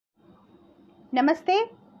Namaste.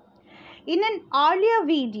 In an earlier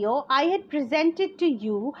video, I had presented to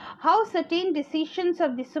you how certain decisions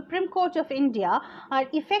of the Supreme Court of India are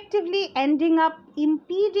effectively ending up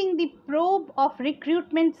impeding the probe of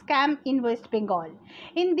recruitment scam in West Bengal.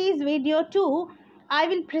 In this video too, I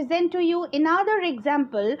will present to you another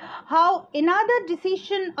example how another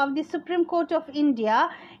decision of the Supreme Court of India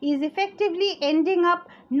is effectively ending up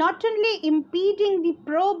not only impeding the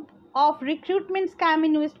probe of recruitment scam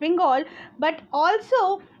in West Bengal but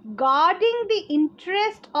also guarding the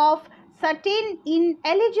interest of certain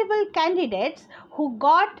ineligible candidates who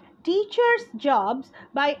got teachers' jobs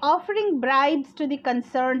by offering bribes to the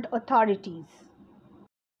concerned authorities.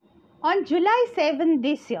 On July 7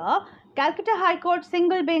 this year, Calcutta High Court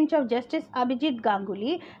single bench of Justice Abhijit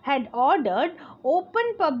Ganguly had ordered open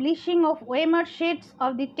publishing of OMR sheets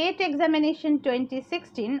of the TET examination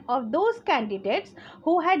 2016 of those candidates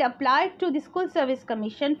who had applied to the School Service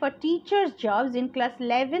Commission for teachers' jobs in class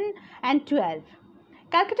 11 and 12.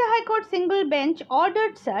 Calcutta High Court single bench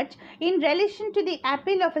ordered such in relation to the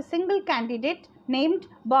appeal of a single candidate named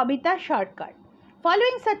Babita Sharkar.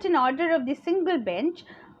 Following such an order of the single bench,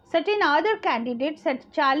 certain other candidates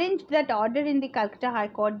had challenged that order in the Calcutta High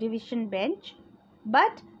Court division bench,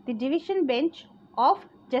 but the division bench of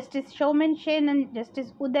Justice Shauman Sen and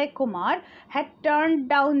Justice Uday Kumar had turned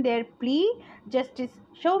down their plea. Justice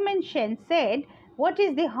Shauman Sen said, "What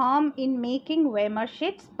is the harm in making OMR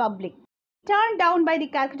sheets public?" Turned down by the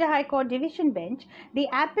Calcutta High Court division bench, the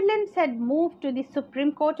appellants had moved to the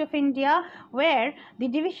Supreme Court of India, where the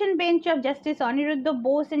division bench of Justice Aniruddha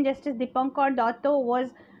Bose and Justice Dipankar Datta was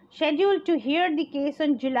scheduled to hear the case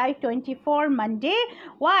on July 24, Monday,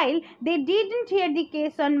 while they didn't hear the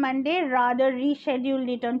case on Monday, rather rescheduled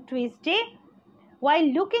it on Tuesday. While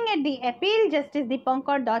looking at the appeal, Justice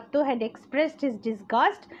Dipankar Datta had expressed his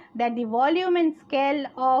disgust that the volume and scale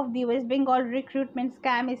of the West Bengal recruitment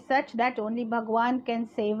scam is such that only Bhagwan can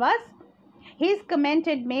save us. His comment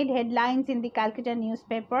had made headlines in the Calcutta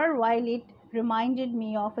newspaper, while it reminded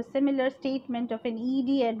me of a similar statement of an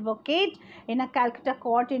ED advocate in a Calcutta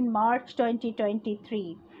court in March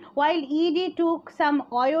 2023. While ED took some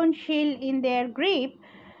iron shield in their grip,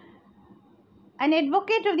 an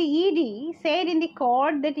advocate of the ED said in the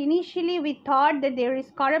court that initially we thought that there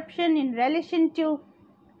is corruption in relation to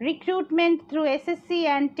recruitment through SSC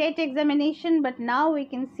and TET examination, but now we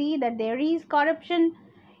can see that there is corruption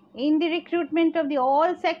in the recruitment of the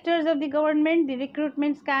all sectors of the government. The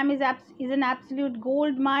recruitment scam is an absolute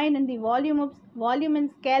gold mine, and the volume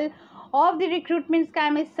and scale of the recruitment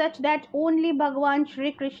scam is such that only Bhagwan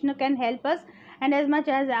Shri Krishna can help us. And as much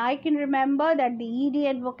as I can remember, that the ED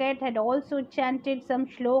advocate had also chanted some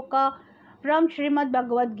shloka from Srimad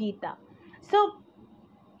Bhagavad Gita. So,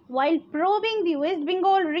 while probing the West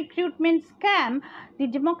Bengal recruitment scam, the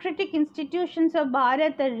democratic institutions of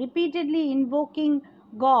Bharat are repeatedly invoking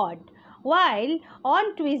God. While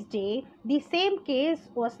on Tuesday, the same case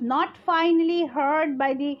was not finally heard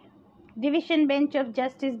by the division bench of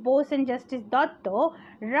Justice Bose and Justice Datta.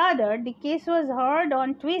 Rather, the case was heard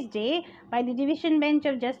on Tuesday by the division bench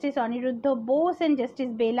of Justice Aniruddha Bose and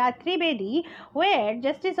Justice Bela Trivedi, where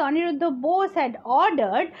Justice Aniruddha Bose had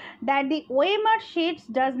ordered that the OMR sheets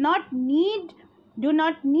do not need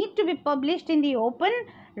to be published in the open.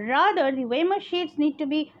 Rather, the OMR sheets need to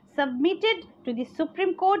be submitted to the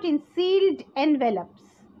Supreme Court in sealed envelopes.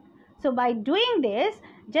 So, by doing this,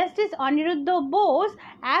 Justice Aniruddha Bose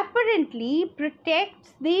apparently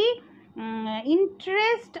protects the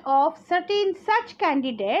interest of certain such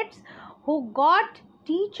candidates who got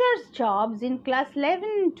teachers' jobs in class 11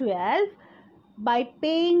 and 12 by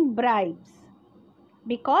paying bribes,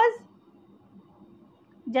 because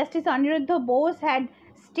Justice Aniruddha Bose had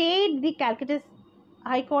stayed the Calcutta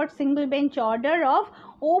High Court single bench order of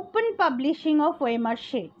open publishing of OMR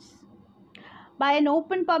sheets. By an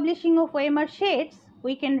open publishing of OMR sheets,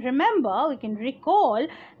 we can recall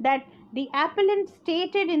that the appellant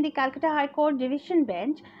stated in the Calcutta High Court division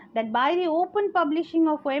bench that by the open publishing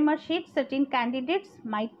of OMR sheets, certain candidates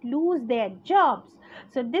might lose their jobs.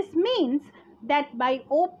 So this means that by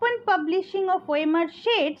open publishing of OMR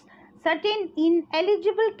sheets, certain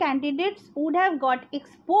ineligible candidates would have got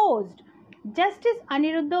exposed. Justice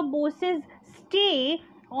Aniruddha Bose's stay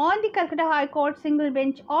on the Calcutta High Court single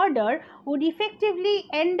bench order would effectively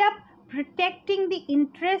end up protecting the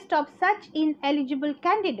interest of such ineligible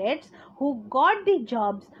candidates who got the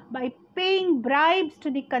jobs by paying bribes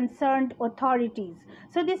to the concerned authorities.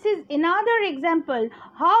 So this is another example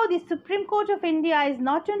how the Supreme Court of India is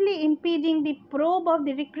not only impeding the probe of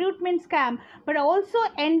the recruitment scam, but also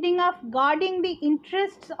ending up guarding the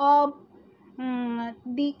interests of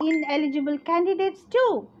the ineligible candidates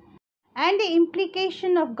too. and the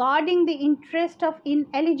implication of guarding the interest of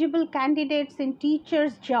ineligible candidates in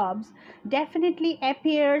teachers' jobs definitely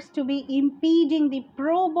appears to be impeding the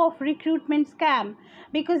probe of recruitment scam,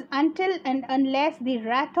 because until and unless the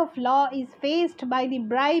wrath of law is faced by the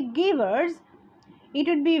bribe givers, it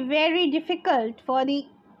would be very difficult for the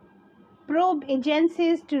probe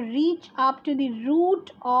agencies to reach up to the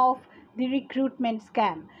root of the recruitment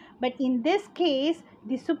scam. But in this case,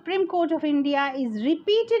 the Supreme Court of India is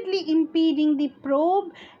repeatedly impeding the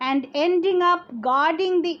probe and ending up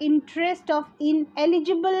guarding the interest of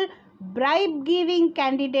ineligible bribe giving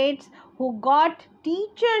candidates who got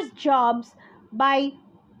teachers' jobs by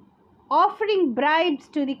offering bribes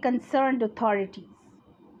to the concerned authority.